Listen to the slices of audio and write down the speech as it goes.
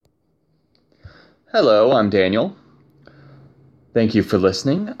Hello, I'm Daniel. Thank you for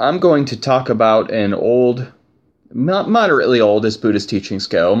listening. I'm going to talk about an moderately old as Buddhist teachings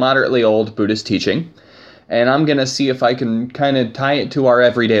go, moderately old Buddhist teaching, and I'm going to see if I can kind of tie it to our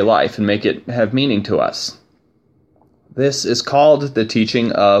everyday life and make it have meaning to us. This is called the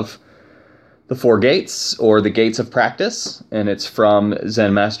teaching of the Four Gates, or the Gates of Practice, and it's from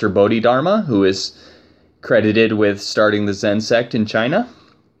Zen Master Bodhidharma, who is credited with starting the Zen sect in China.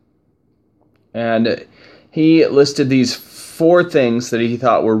 And he listed these 4 things that he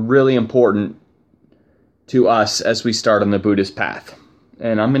thought were really important to us as we start on the Buddhist path.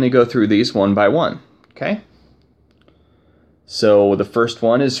 And I'm going to go through these one by one, okay? So the first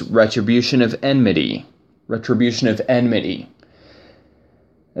one is retribution of enmity. Retribution of enmity.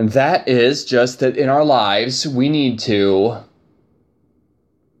 And that is just that in our lives, we need to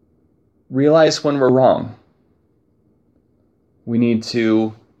realize when we're wrong. We need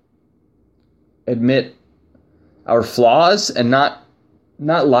to admit our flaws and not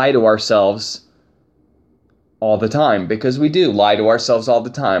lie to ourselves all the time, because we do lie to ourselves all the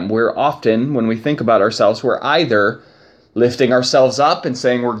time. We're often, when we think about ourselves, we're either lifting ourselves up and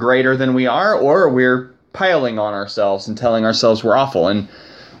saying we're greater than we are, or we're piling on ourselves and telling ourselves we're awful.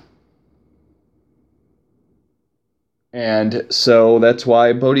 And so that's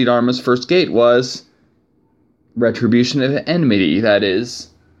why Bodhidharma's first gate was retribution of enmity. That is,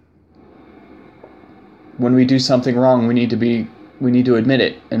 when we do something wrong, we need to admit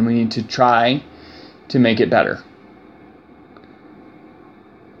it, and we need to try to make it better.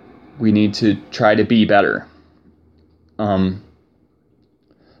 We need to try to be better. I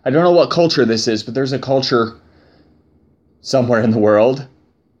don't know what culture this is, but there's a culture somewhere in the world,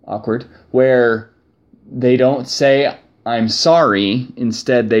 awkward, where they don't say, I'm sorry.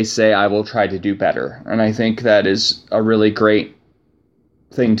 Instead, they say, I will try to do better. And I think that is a really great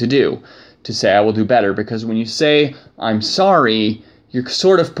thing to do, to say, I will do better. Because when you say, I'm sorry, you're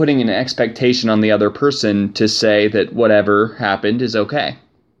sort of putting an expectation on the other person to say that whatever happened is okay.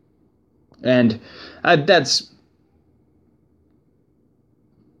 And that's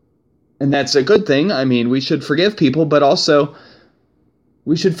a good thing. I mean, we should forgive people, but also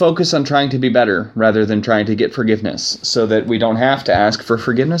we should focus on trying to be better rather than trying to get forgiveness, so that we don't have to ask for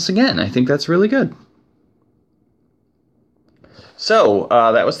forgiveness again. I think that's really good. So,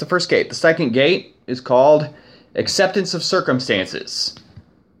 that was the first gate. The second gate is called acceptance of circumstances.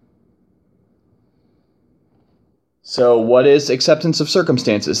 So, what is acceptance of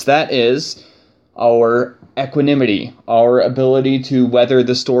circumstances? That is our equanimity, our ability to weather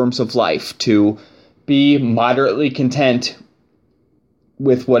the storms of life, to be moderately content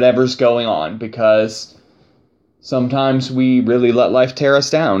with whatever's going on, because sometimes we really let life tear us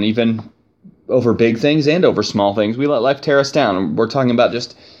down, even over big things and over small things. We let life tear us down. We're talking about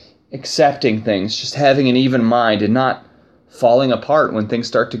just accepting things, just having an even mind and not falling apart when things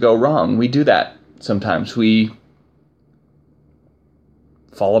start to go wrong. We do that sometimes. We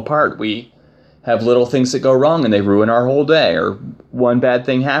fall apart. We have little things that go wrong and they ruin our whole day, or one bad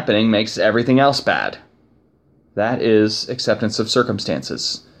thing happening makes everything else bad. That is acceptance of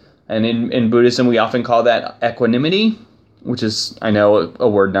circumstances. And in Buddhism, we often call that equanimity, which is, I know, a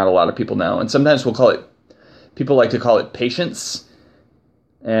word not a lot of people know. And sometimes people like to call it patience.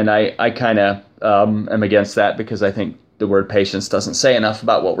 And I kind of am against that, because I think the word patience doesn't say enough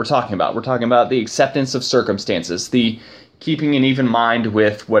about what we're talking about. We're talking about the acceptance of circumstances, the keeping an even mind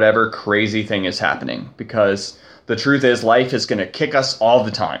with whatever crazy thing is happening. Because the truth is, life is going to kick us all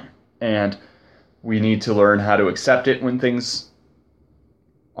the time. And we need to learn how to accept it when things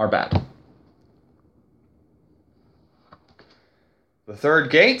are bad. The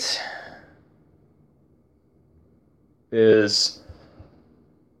third gate is...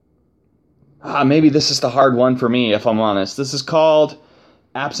 maybe this is the hard one for me, if I'm honest. This is called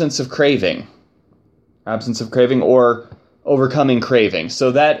absence of craving. Absence of craving, or overcoming craving.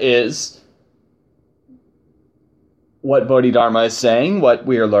 So that is what Bodhidharma is saying. What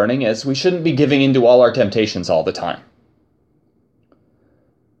we are learning is we shouldn't be giving into all our temptations all the time.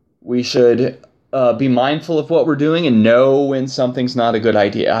 We should be mindful of what we're doing and know when something's not a good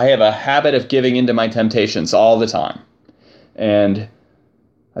idea. I have a habit of giving into my temptations all the time. And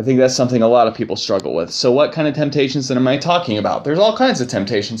I think that's something a lot of people struggle with. So what kind of temptations am I talking about? There's all kinds of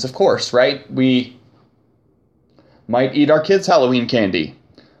temptations, of course, right? We might eat our kids' Halloween candy.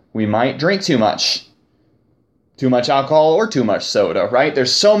 We might drink too much alcohol or too much soda, right?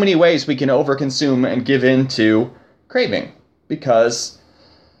 There's so many ways we can overconsume and give in to craving, because,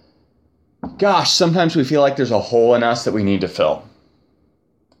 gosh, sometimes we feel like there's a hole in us that we need to fill.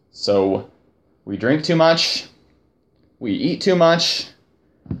 So we drink too much, we eat too much,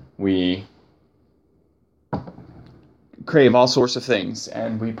 we crave all sorts of things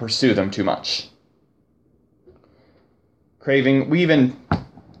and we pursue them too much.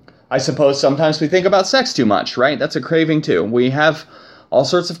 I suppose sometimes we think about sex too much, right? That's a craving too. We have all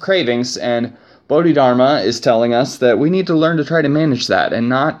sorts of cravings, and Bodhidharma is telling us that we need to learn to try to manage that and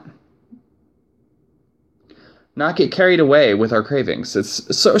not get carried away with our cravings.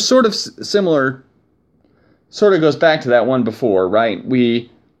 It's sort of similar, sort of goes back to that one before, right?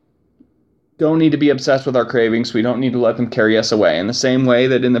 We don't need to be obsessed with our cravings. We don't need to let them carry us away. In the same way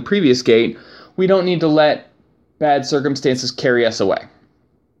that in the previous gate, we don't need to let bad circumstances carry us away.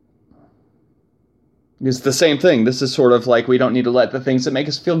 It's the same thing. This is sort of like we don't need to let the things that make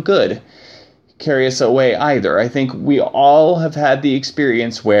us feel good carry us away either. I think we all have had the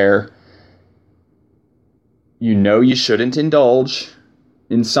experience where you know you shouldn't indulge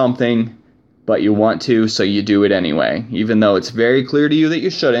in something, but you want to, so you do it anyway. Even though it's very clear to you that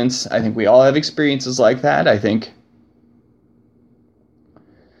you shouldn't. I think we all have experiences like that. I think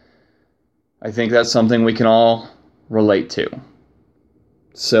that's something we can all relate to.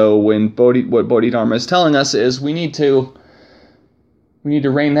 So what Bodhidharma is telling us is we need to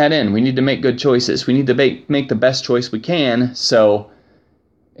rein that in. We need to make good choices. We need to make the best choice we can. So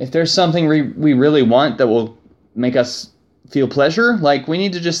if there's something we really want that will make us feel pleasure, like, we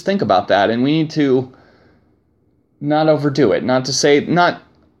need to just think about that, and we need to not overdo it. Not to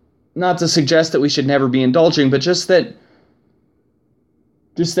suggest that we should never be indulging, but just that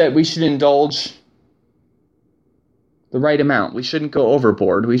we should indulge the right amount. We shouldn't go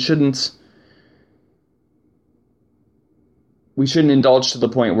overboard. We shouldn't indulge to the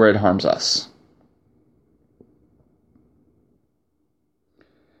point where it harms us.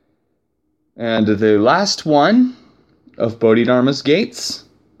 And the last one of Bodhidharma's gates,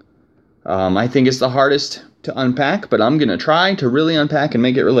 I think is the hardest to unpack, but I'm going to try to really unpack and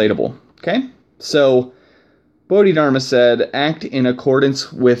make it relatable. Okay? So, Bodhidharma said, act in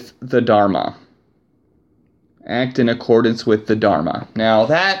accordance with the Dharma. Act in accordance with the Dharma. Now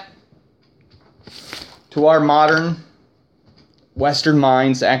that, to our modern Western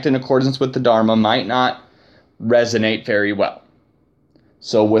minds, act in accordance with the Dharma might not resonate very well.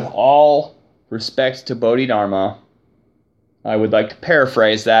 So with all respect to Bodhidharma, I would like to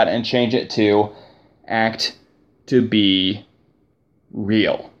paraphrase that and change it to act to be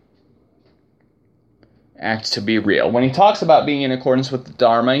real. Act to be real. When he talks about being in accordance with the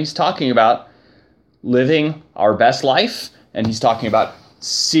Dharma, he's talking about living our best life, and he's talking about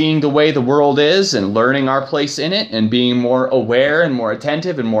seeing the way the world is and learning our place in it and being more aware and more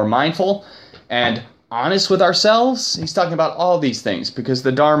attentive and more mindful and honest with ourselves. He's talking about all these things because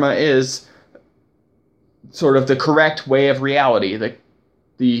the Dharma is sort of the correct way of reality,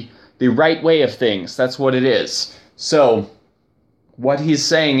 the right way of things. That's what it is. So what he's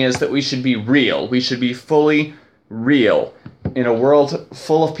saying is that we should be real. We should be fully real in a world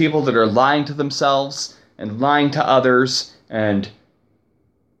full of people that are lying to themselves and lying to others and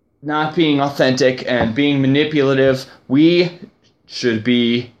not being authentic and being manipulative. We should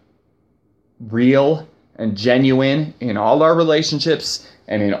be real and genuine in all our relationships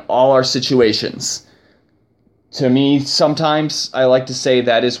and in all our situations. To me, sometimes I like to say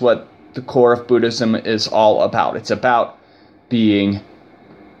that is what the core of Buddhism is all about. It's about being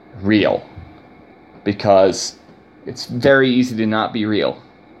real, because it's very easy to not be real.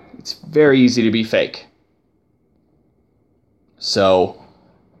 It's very easy to be fake. So,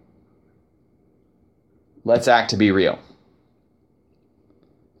 let's act to be real.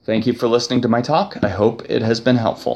 Thank you for listening to my talk. I hope it has been helpful.